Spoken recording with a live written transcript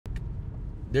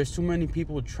there's too many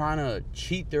people trying to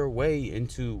cheat their way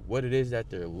into what it is that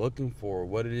they're looking for,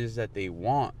 what it is that they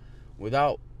want,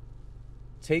 without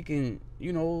taking,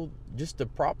 just the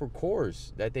proper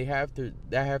course that they have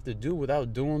to do,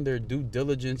 without doing their due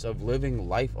diligence of living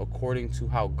life according to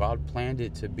how God planned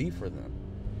it to be for them.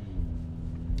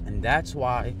 And that's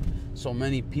why so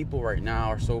many people right now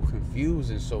are so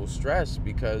confused and so stressed,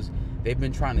 because they've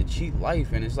been trying to cheat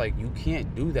life. And it's like, you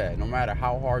can't do that no matter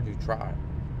how hard you try.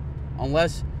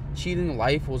 Unless cheating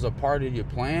life was a part of your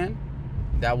plan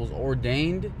that was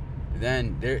ordained,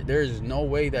 then there's no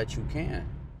way that you can.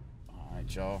 All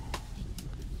right, y'all.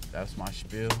 That's my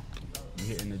spiel. I'm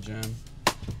hitting the gym.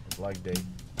 It's leg day.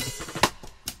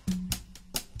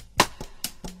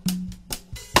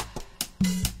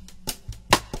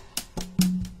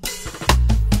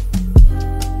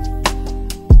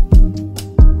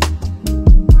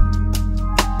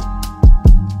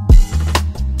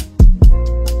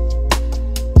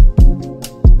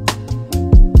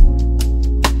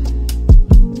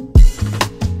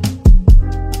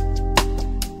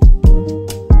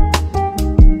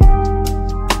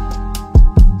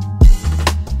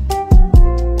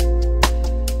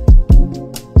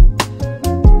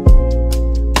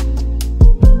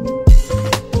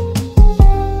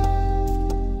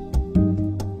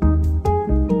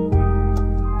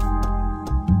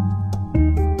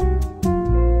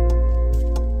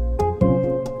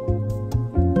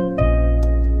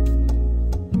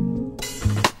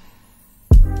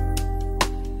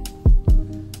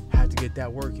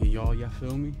 That working, y'all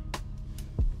feel me?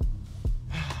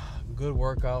 Good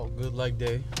workout, good leg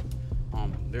day.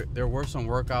 There were some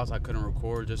workouts I couldn't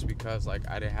record just because I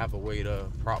didn't have a way to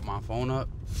prop my phone up,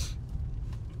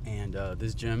 and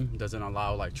this gym doesn't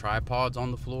allow tripods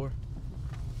on the floor.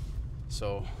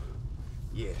 So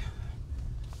yeah,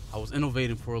 I was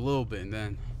innovating for a little bit, and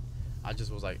then I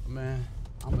just was like, man,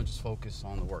 I'm gonna just focus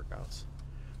on the workouts.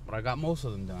 But I got most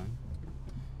of them done.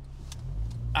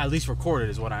 At least recorded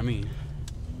is what I mean.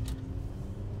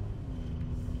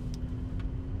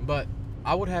 But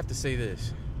I would have to say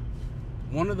this.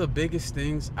 One of the biggest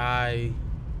things I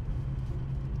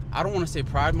don't want to say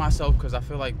pride myself, because I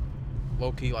feel like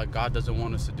low-key God doesn't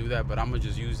want us to do that, but I'm going to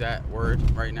just use that word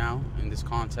right now in this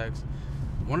context.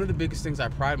 One of the biggest things I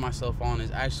pride myself on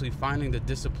is actually finding the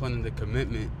discipline and the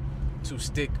commitment to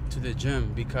stick to the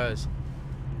gym, because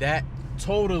that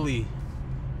totally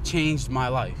changed my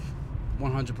life.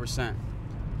 100%.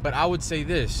 But I would say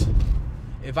this: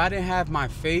 if I didn't have my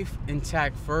faith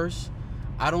intact first,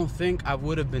 I don't think I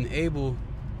would have been able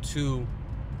to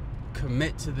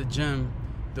commit to the gym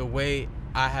the way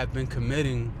I have been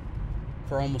committing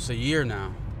for almost a year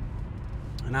now.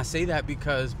 And I say that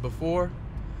because before,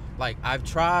 I've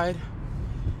tried,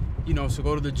 to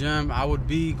go to the gym. I would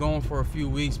be going for a few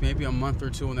weeks, maybe a month or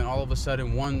two, and then all of a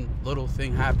sudden one little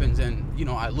thing happens and,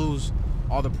 I lose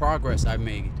all the progress I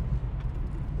made.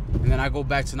 And then I go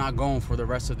back to not going for the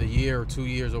rest of the year or 2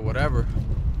 years or whatever.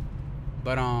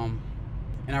 But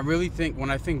and I really think, when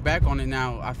I think back on it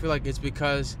now, I feel like it's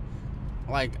because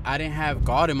I didn't have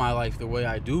God in my life the way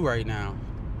I do right now.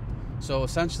 So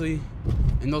essentially,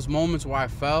 in those moments where I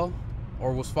fell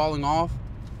or was falling off,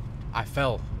 I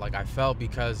fell. I fell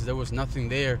because there was nothing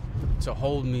there to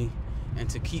hold me and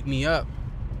to keep me up.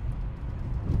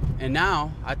 And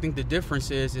now I think the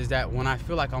difference is that when I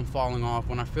feel like I'm falling off,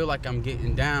 when I feel like I'm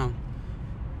getting down,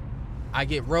 I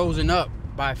get risen up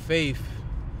by faith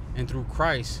and through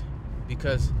Christ,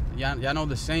 because y'all know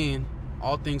the saying,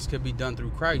 all things can be done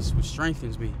through Christ, which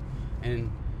strengthens me.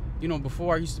 And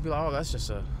before I used to be like, oh, that's just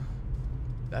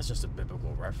a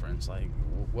biblical reference.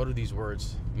 What do these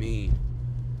words mean?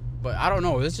 But I don't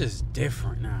know, it's just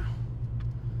different now.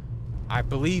 I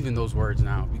believe in those words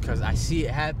now because I see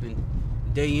it happen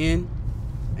day in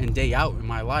and day out in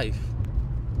my life.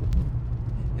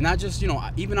 And not just,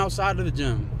 even outside of the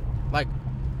gym.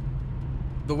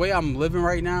 The way I'm living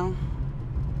right now,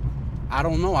 I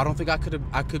don't know. I don't think I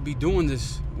could be doing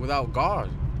this without God.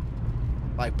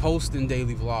 Posting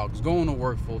daily vlogs, going to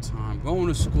work full time, going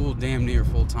to school damn near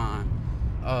full time,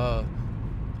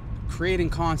 creating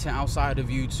content outside of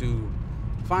YouTube,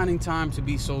 finding time to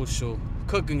be social,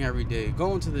 cooking every day,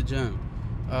 going to the gym.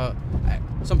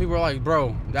 Some people are like,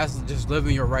 bro, that's just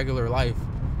living your regular life.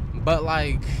 But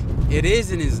it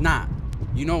is and is not.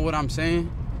 You know what I'm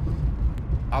saying?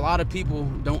 A lot of people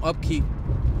don't upkeep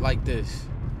like this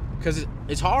because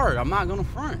it's hard. I'm not gonna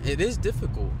front. It is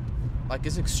difficult.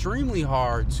 It's extremely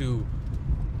hard to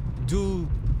do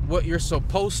what you're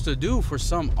supposed to do for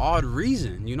some odd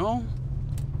reason,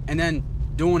 and then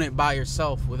doing it by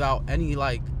yourself without any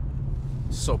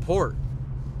support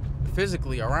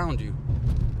physically around you.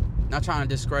 not trying to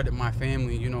discredit my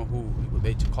family, you know, who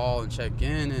they call and check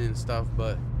in and stuff,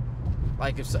 but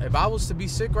like if I was to be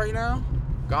sick right now,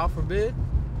 God forbid,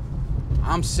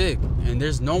 I'm sick and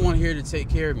there's no one here to take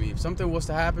care of me. If something was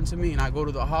to happen to me and I go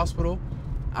to the hospital,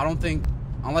 I don't think,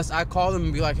 unless I call them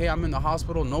and be like, hey, I'm in the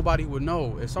hospital, nobody would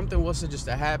know. If something was to just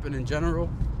to happen in general,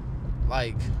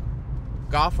 like,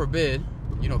 God forbid,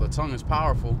 you know, the tongue is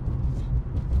powerful,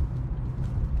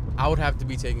 I would have to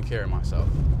be taking care of myself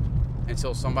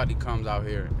until somebody comes out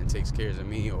here and takes care of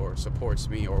me or supports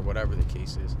me or whatever the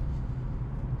case is.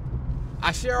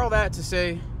 I share all that to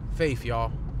say faith,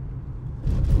 y'all.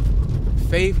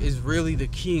 Faith is really the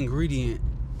key ingredient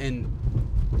in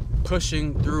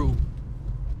pushing through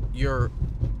your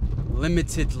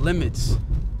limited limits.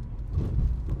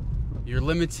 Your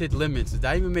limited limits. Does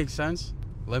that even make sense?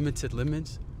 Limited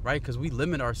limits, right? Because we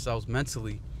limit ourselves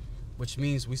mentally, which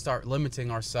means we start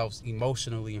limiting ourselves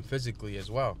emotionally and physically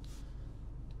as well.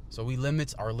 So we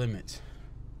limit our limits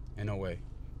in a way.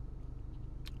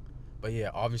 But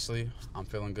yeah, obviously, I'm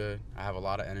feeling good. I have a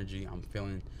lot of energy. I'm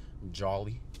feeling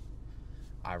jolly.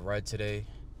 I read today.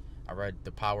 I read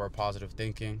The Power of Positive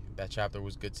Thinking. That chapter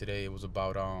was good today. It was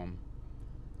about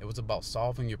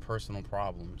solving your personal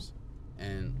problems.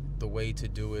 And the way to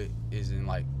do it is in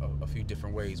like a few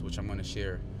different ways, which I'm going to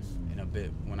share in a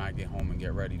bit when I get home and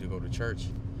get ready to go to church.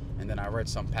 And then I read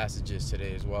some passages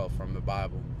today as well from the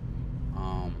Bible.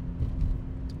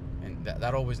 And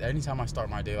that always, anytime I start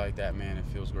my day like that, man, it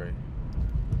feels great.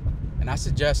 And I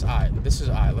suggest,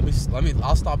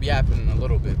 I'll stop yapping in a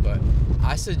little bit, but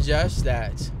I suggest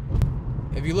that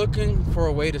if you're looking for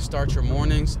a way to start your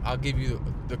mornings, I'll give you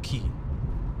the key.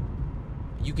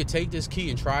 You could take this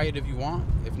key and try it if you want.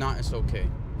 If not, it's okay.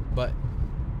 But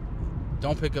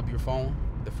don't pick up your phone.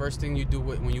 The first thing you do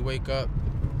when you wake up,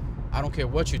 I don't care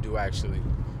what you do actually,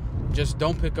 just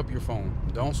don't pick up your phone.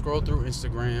 Don't scroll through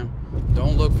Instagram.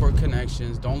 Don't look for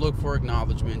connections. Don't look for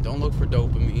acknowledgement. Don't look for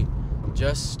dopamine.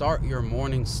 Just start your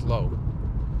morning slow.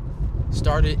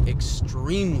 Start it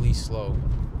extremely slow.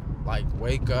 Like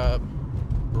wake up,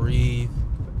 breathe,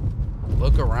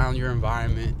 look around your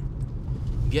environment,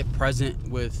 get present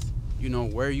with, you know,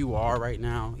 where you are right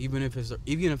now. Even if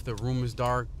the room is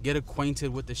dark, get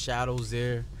acquainted with the shadows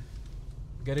there.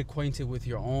 Get acquainted with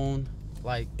your own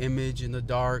like image in the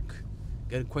dark.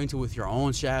 Get acquainted with your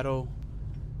own shadow.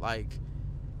 Like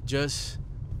just,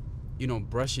 you know,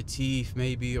 brush your teeth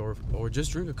maybe, or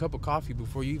just drink a cup of coffee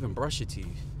before you even brush your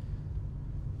teeth.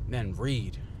 Then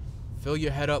read. Fill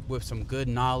your head up with some good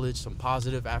knowledge, some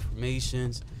positive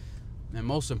affirmations, and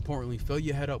most importantly, fill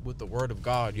your head up with the Word of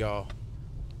God, y'all.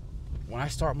 When I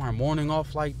start my morning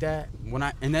off like that,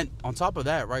 and then on top of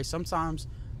that, right, sometimes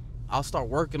I'll start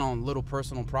working on little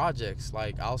personal projects.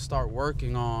 Like I'll start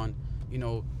working on, you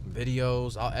know,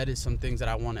 videos. I'll edit some things that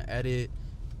I want to edit.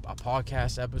 A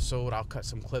podcast episode, I'll cut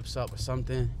some clips up or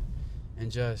something,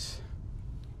 and just,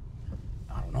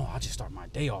 I don't know, I'll just start my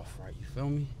day off right, you feel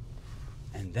me?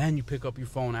 And then you pick up your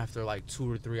phone after like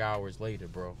 2 or 3 hours later,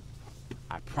 bro.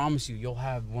 I promise you, you'll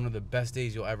have one of the best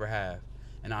days you'll ever have.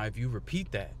 And now if you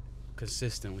repeat that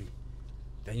consistently,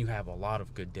 then you have a lot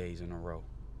of good days in a row.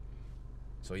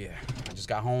 So yeah, I just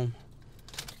got home.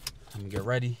 I'm gonna get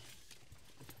ready,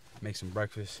 make some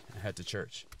breakfast, and head to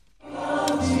church.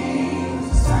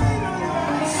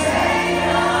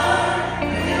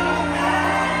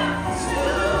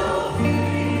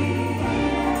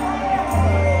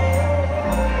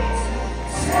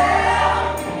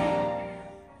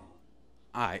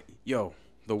 Alright, yo,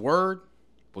 the word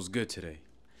was good today.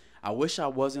 I wish I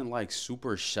wasn't like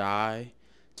super shy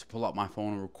to pull out my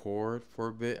phone and record for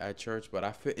a bit at church,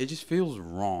 but it just feels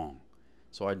wrong,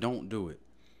 so I don't do it.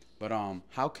 But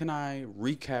how can I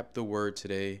recap the word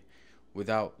today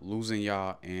without losing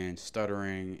y'all and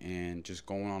stuttering and just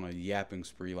going on a yapping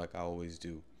spree like I always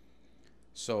do?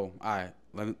 So, all right,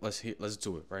 let's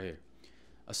do it right here.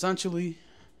 Essentially,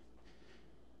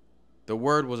 the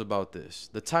word was about this.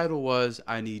 The title was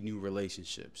I Need New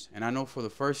Relationships. And I know for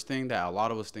the first thing that a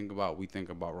lot of us think about, we think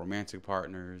about romantic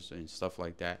partners and stuff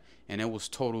like that. And it was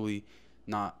totally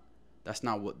not,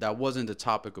 that wasn't the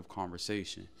topic of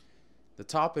conversation. The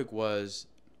topic was,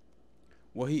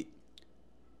 it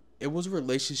was a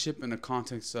relationship in the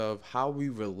context of how we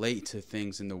relate to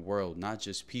things in the world, not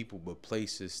just people, but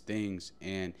places, things,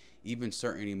 and even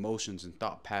certain emotions and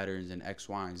thought patterns and X,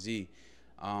 Y, and Z.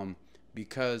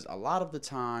 Because a lot of the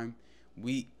time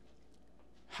and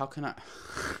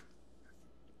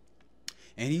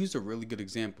he used a really good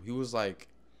example. He was like,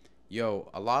 yo,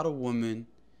 a lot of women,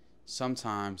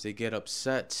 sometimes they get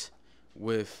upset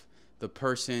with the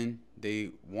person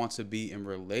they want to be in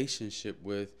relationship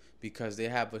with because they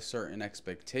have a certain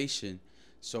expectation.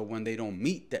 So when they don't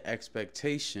meet the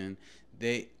expectation,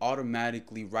 they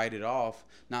automatically write it off,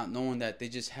 not knowing that they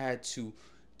just had to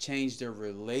change their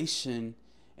relation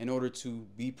in order to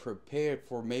be prepared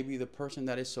for maybe the person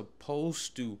that is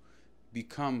supposed to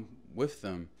become with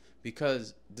them.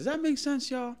 Because does that make sense,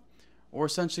 y'all? Or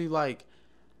essentially, like,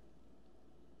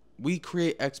 we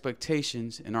create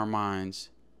expectations in our minds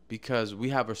because we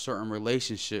have a certain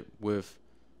relationship with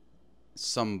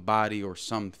somebody or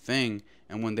something,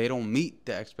 and when they don't meet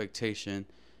the expectation,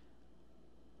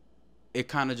 it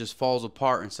kind of just falls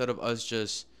apart. Instead of us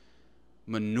just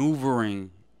maneuvering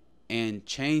and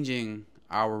changing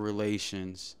our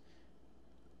relations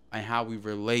and how we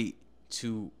relate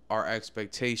to our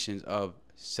expectations of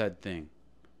said thing.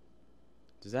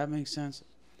 Does that make sense?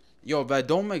 Yo, if that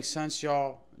don't make sense,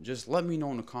 y'all, just let me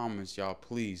know in the comments, y'all,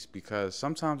 please, because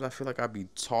sometimes I feel like I be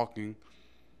talking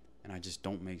and I just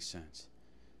don't make sense.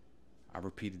 I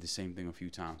repeated the same thing a few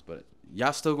times, but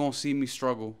y'all still gonna see me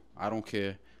struggle. I don't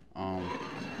care.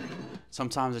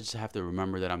 Sometimes I just have to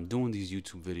remember that I'm doing these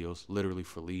YouTube videos literally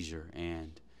for leisure,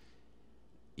 and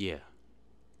yeah.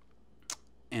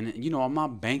 And you know, I'm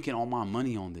not banking all my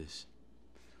money on this.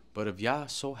 But if y'all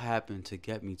so happen to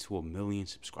get me to 1 million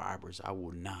subscribers, I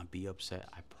will not be upset.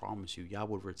 I promise you. Y'all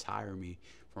would retire me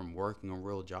from working a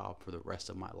real job for the rest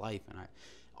of my life,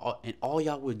 and all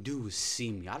y'all would do is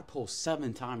see me. I'd post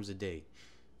 7 times a day.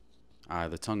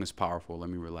 The tongue is powerful. Let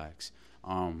me relax.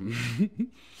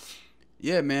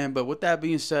 Yeah, man. But with that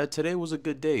being said, today was a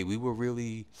good day. We were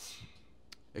really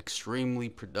extremely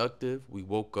productive. We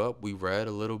woke up. We read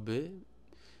a little bit.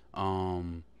 I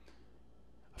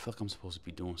feel like I'm supposed to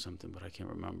be doing something, but I can't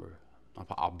remember.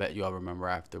 I'll bet you I'll remember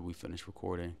after we finish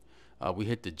recording. We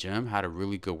hit the gym, had a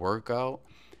really good workout,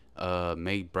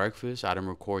 made breakfast. I didn't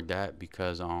record that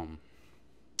because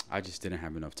I just didn't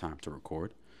have enough time to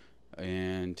record.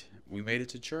 And we made it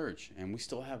to church, and we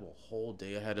still have a whole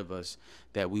day ahead of us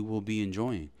that we will be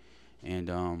enjoying.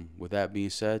 And with that being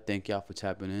said, thank y'all for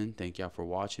tapping in. Thank y'all for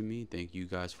watching me. Thank you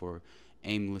guys for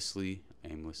aimlessly,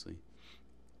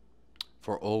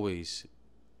 for always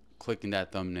clicking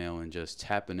that thumbnail and just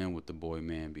tapping in with the boy,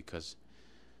 man, because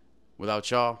without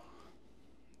y'all,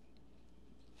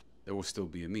 there will still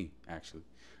be a me, actually.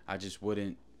 I just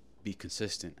wouldn't be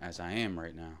consistent as I am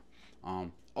right now.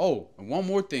 Oh, and one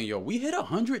more thing, yo. We hit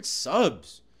 100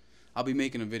 subs. I'll be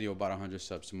making a video about 100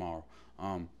 subs tomorrow.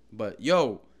 But,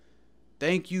 yo,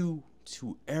 thank you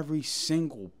to every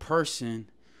single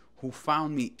person who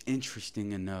found me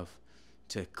interesting enough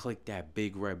to click that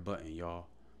big red button, y'all.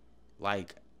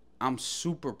 Like, I'm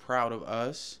super proud of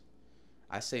us.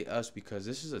 I say us because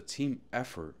this is a team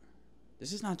effort.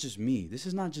 This is not just me. This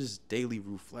is not just daily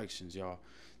reflections, y'all.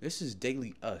 This is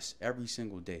daily us every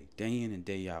single day in and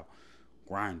day out,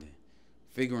 grinding,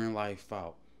 figuring life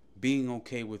out, being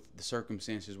okay with the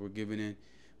circumstances we're giving in.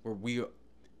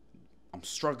 I'm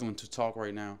struggling to talk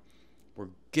right now. We're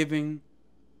giving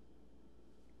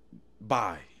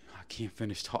by. I can't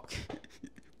finish talking.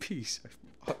 Peace.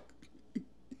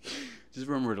 Just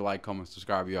remember to like, comment,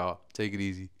 subscribe, y'all. Take it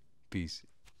easy. Peace.